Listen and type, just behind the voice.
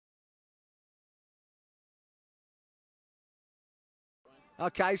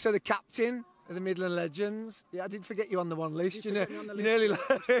Okay, so the captain of the Midland Legends. Yeah, I didn't forget you on the one list. You know, you nearly.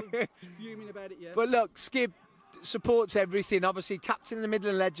 Fuming about it, yeah. But look, Skip supports everything. Obviously, captain of the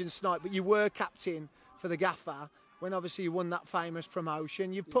Midland Legends tonight, but you were captain for the Gaffer when obviously you won that famous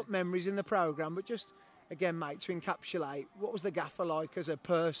promotion. You've put memories in the programme, but just again, mate, to encapsulate, what was the Gaffer like as a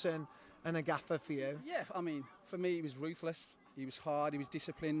person and a Gaffer for you? Yeah, I mean, for me, he was ruthless. He was hard. He was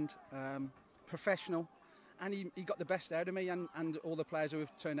disciplined, professional. And he got the best out of me and all the players who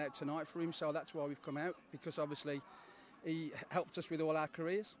have turned out tonight for him. So that's why we've come out, because obviously he helped us with all our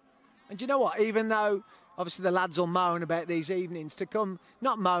careers. And do you know what? Even though obviously the lads will moan about these evenings, to come,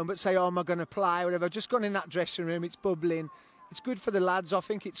 not moan, but say, oh, am I going to play or whatever, just gone in that dressing room, it's bubbling. It's good for the lads. I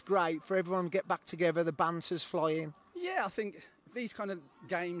think it's great for everyone to get back together, the banter's flying. Yeah, I think these kind of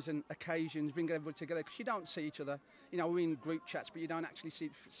games and occasions bring everyone together, because you don't see each other. You know, we're in group chats, but you don't actually see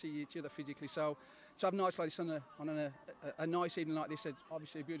each other physically. So to have nights like this on a nice evening like this, it's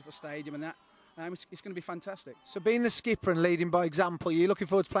obviously a beautiful stadium and that, it's going to be fantastic. So being the skipper and leading by example, are you looking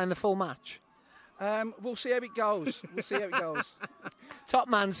forward to playing the full match? We'll see how it goes. We'll see how it goes. Top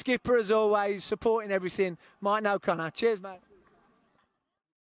man, skipper as always, supporting everything. Mike O'Connor. Cheers, mate.